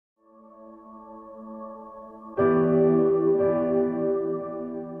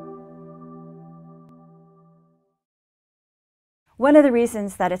One of the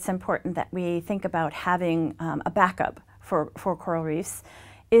reasons that it's important that we think about having a backup for coral reefs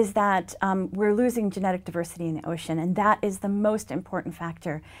is that we're losing genetic diversity in the ocean, and that is the most important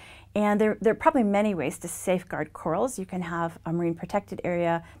factor. And there are probably many ways to safeguard corals. You can have a marine protected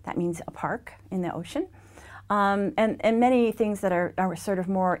area, that means a park in the ocean, and many things that are sort of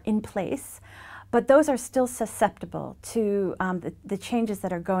more in place. But those are still susceptible to the changes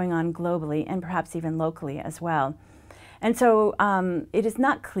that are going on globally and perhaps even locally as well. And so it is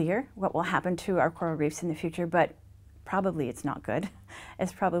not clear what will happen to our coral reefs in the future, but probably it's not good.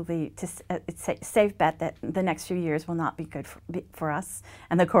 It's probably it's a safe bet that the next few years will not be good for us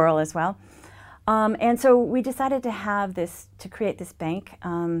and the coral as well. And so we decided to create this bank.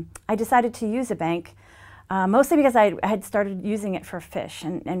 I decided to use a bank mostly because I had started using it for fish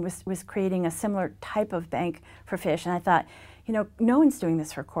and was creating a similar type of bank for fish. And I thought, you know, no one's doing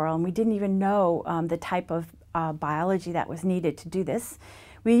this for coral, and we didn't even know the type of biology that was needed to do this.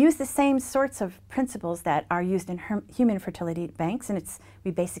 We use the same sorts of principles that are used in human fertility banks, and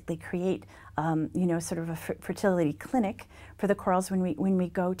we basically create, you know, sort of a fertility clinic for the corals when we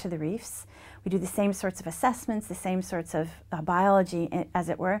go to the reefs. We do the same sorts of assessments, the same sorts of biology, as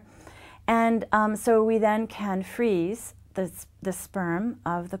it were, and so we then can freeze the sperm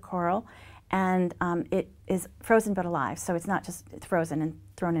of the coral, and it is frozen but alive. So it's not just frozen and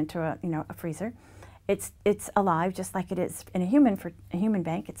thrown into a freezer. It's alive, just like it is in a human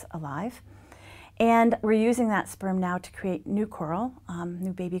bank. It's alive, and we're using that sperm now to create new coral,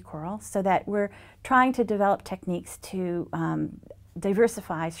 new baby coral, so that we're trying to develop techniques to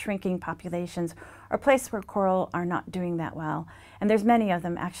diversify shrinking populations or places where coral are not doing that well. And there's many of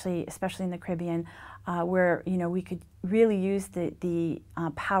them actually, especially in the Caribbean, where we could really use the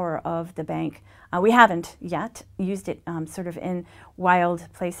power of the bank. We haven't yet used it sort of in wild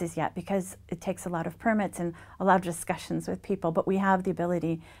places yet because it takes a lot of permits and a lot of discussions with people, but we have the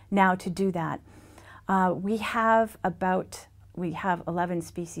ability now to do that. We have 11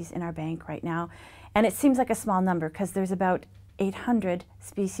 species in our bank right now, and it seems like a small number because there's about 800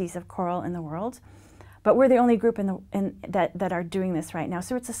 species of coral in the world. But we're the only group that are doing this right now.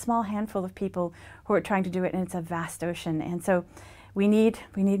 So it's a small handful of people who are trying to do it, and it's a vast ocean. And so we need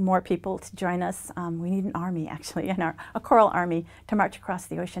more people to join us. We need an army, actually, a coral army to march across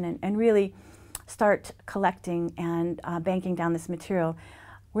the ocean and really start collecting and banking down this material.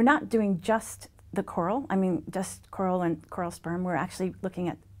 We're not doing just the coral, just coral and coral sperm. We're actually looking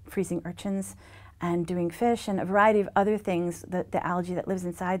at freezing urchins and doing fish and a variety of other things, the algae that lives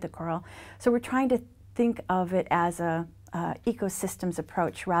inside the coral. So we're trying to think of it as a ecosystems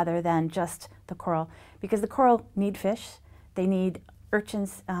approach rather than just the coral, because the coral need fish, they need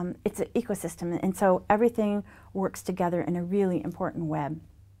urchins, it's an ecosystem, and so everything works together in a really important web.